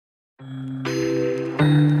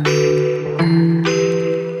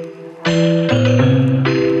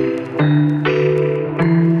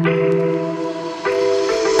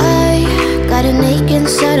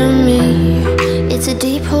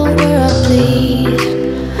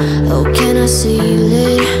seal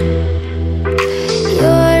it.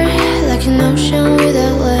 You're like an ocean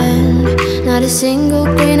without land, not a single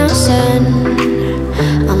grain of sand.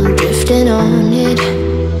 I'm drifting on it.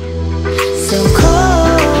 So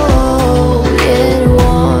cold yet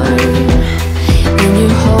warm, when you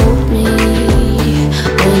hold me,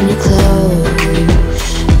 when you're close.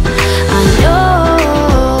 I know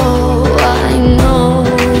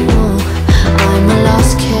I'm a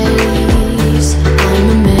lost case, I'm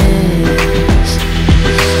a mess.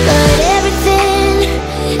 But everything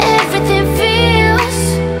feels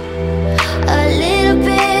a little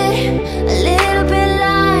bit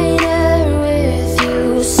lighter with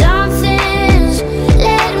you. Something's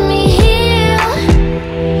letting me heal.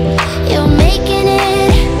 You're making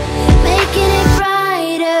it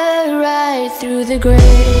brighter right through the gray.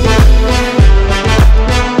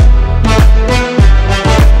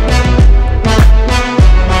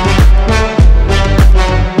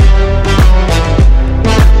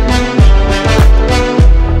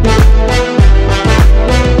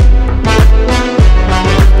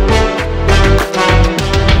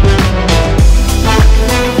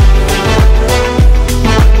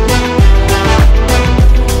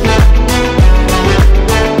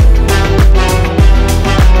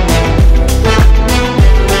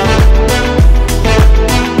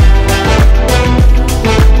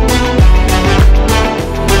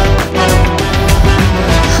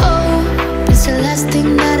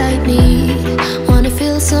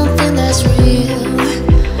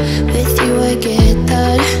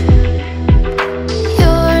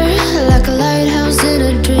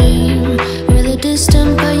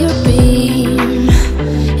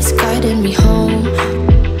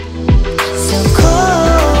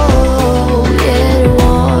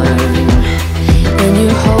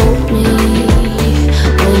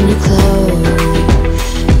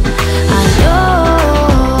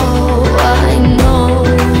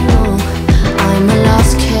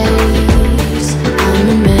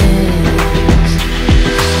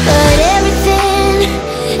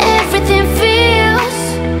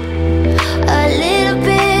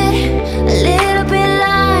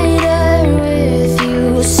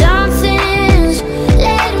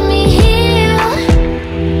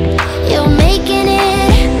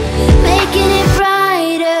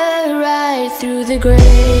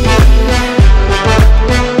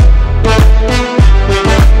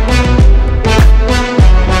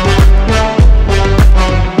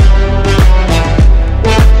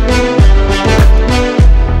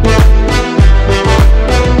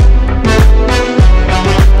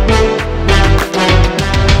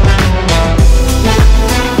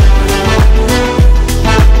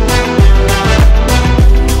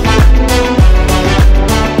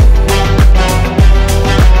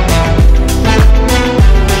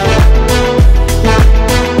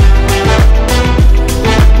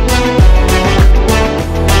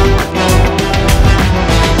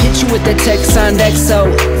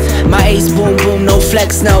 My ace boom boom, no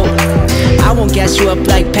flex, no. I won't gas you up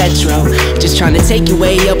like petrol. Just trying to take you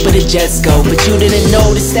way up where the jets go. But you didn't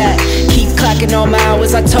notice that. Keep clocking all my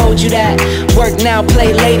hours, I told you that. Work now,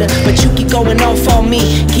 play later, but you keep going off on me.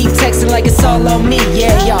 Keep texting like it's all on me.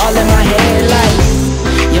 Yeah, you're all in my head like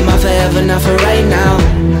you're my forever, not for right now.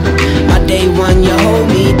 My day one, you hold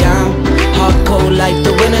me down. Hard cold like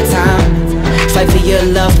the wintertime. Fight for your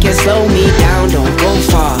love, can't slow me down. Don't go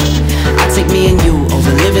far, I take me and you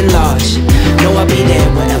over living large. Know I'll be there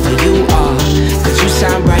wherever you are. Cause you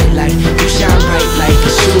shine bright like, you shine bright like a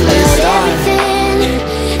shooting star.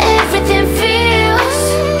 Everything feels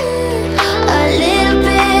a little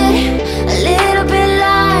bit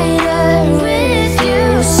lighter with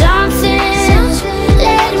you. Something's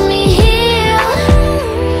letting me heal.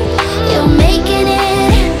 You're making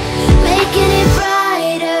it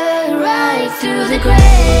brighter right through the gray.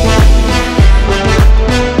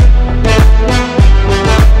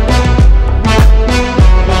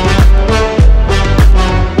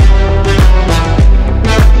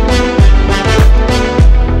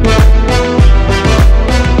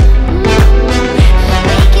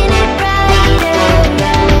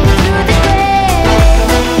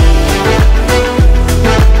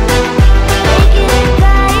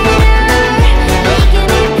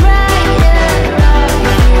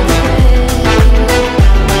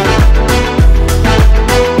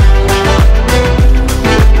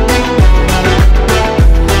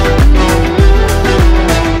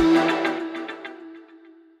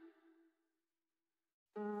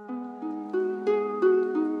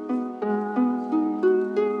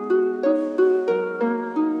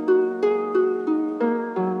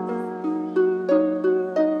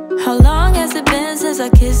 How long has it been since I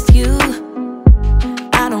kissed you?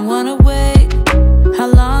 I don't wanna wait. How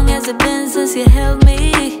long has it been since you held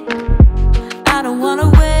me? I don't wanna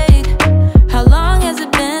wait. How long has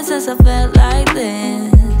it been since I felt like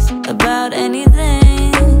this about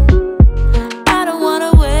anything? I don't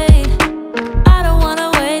wanna wait. I don't wanna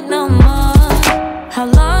wait no more. How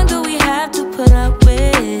long do we have to put up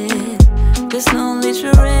with this lonely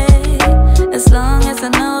charade? As long as I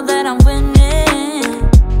know that I'm winning,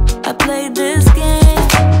 I played this game.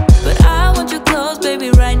 But I want you close, baby,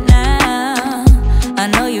 right now. I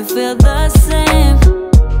know you feel the same.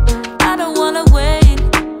 I don't wanna wait.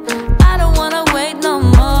 I don't wanna wait no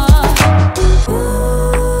more.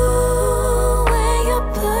 Ooh, when you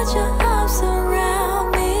put your arms around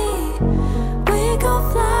me, we go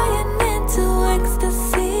flying into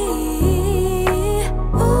ecstasy.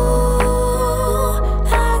 Ooh,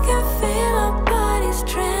 I can feel our bodies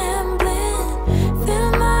trembling, feel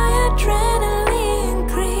my adrenaline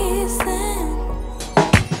increasing.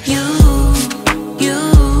 You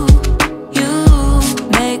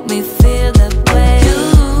make me feel that way.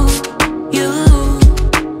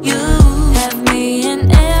 You have me in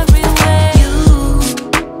every way.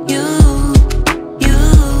 You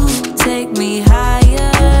take me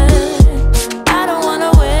higher. I don't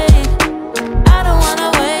wanna wait. I don't wanna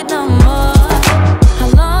wait no more. How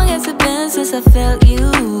long has it been since I felt you?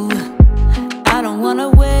 I don't wanna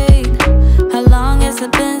wait. How long has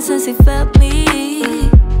it been since you felt me?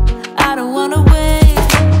 I don't wanna wait.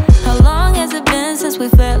 How long has it been since we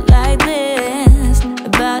felt like this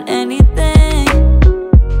about anything?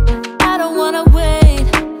 I don't wanna wait.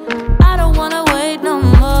 I don't wanna wait no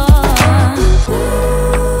more.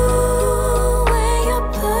 Ooh, when you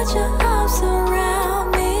put your arms around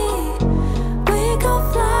me, we go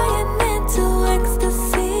flying into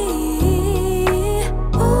ecstasy.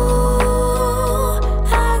 Ooh,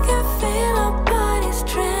 I can feel our bodies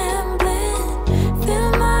trembling, feel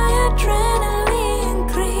my adrenaline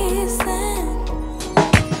increasing.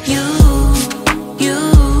 You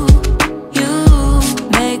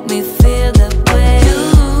make me feel that way.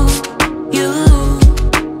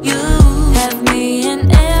 You have me in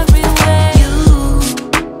every way.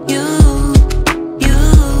 You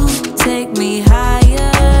take me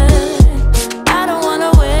higher. I don't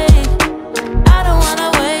wanna wait. I don't wanna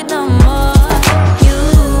wait no more.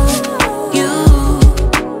 You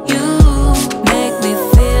make me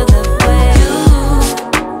feel that way.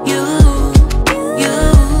 You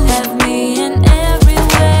have me in every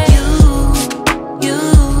way. You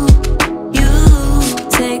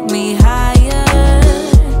take me higher.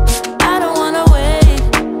 I don't wanna wait.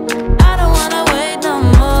 I don't wanna wait no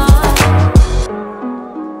more.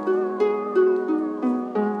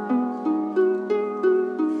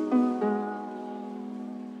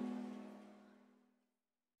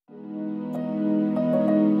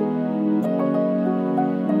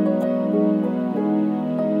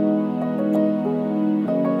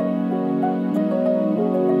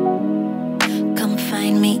 Come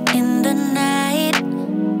find me in the night.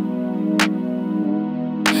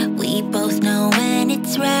 We both know when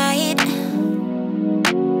it's right.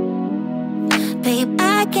 Babe,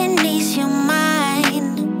 I can ease your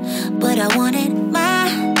mind, but I want it my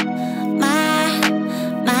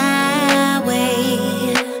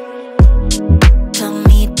way. Come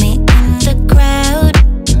meet me in the crowd.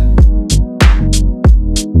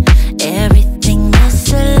 Everything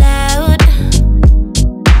is allowed.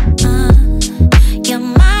 Your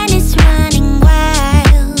mind is running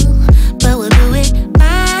wild, but we'll do it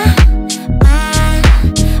my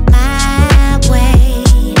way.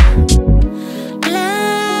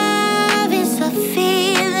 Love is a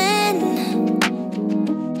feeling,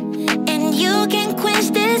 and you can quench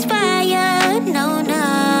this fire. No.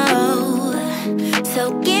 So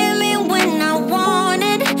give me when I want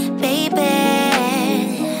it, baby,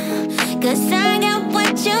 'cause I got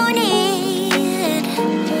what you need.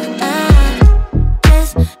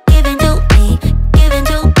 Just give it to me,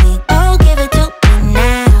 oh give it to me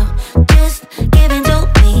now. Just give it to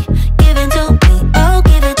me, oh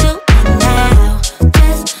give it to me now.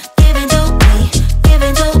 Just give it to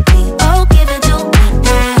me, oh give it to me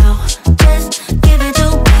now. Just give it to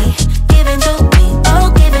me, oh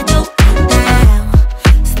give it to me now.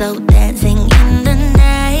 Slow dancing in the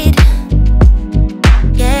night,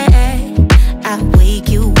 yeah. I wake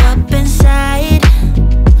you up inside.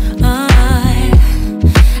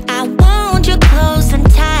 I want you close and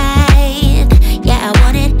tight. Yeah, I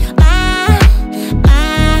want it my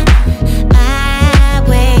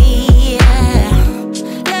way.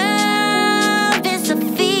 Love is a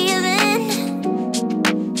feeling,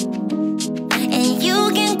 and you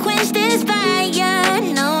can quench this fire.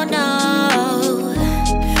 No.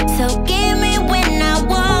 So give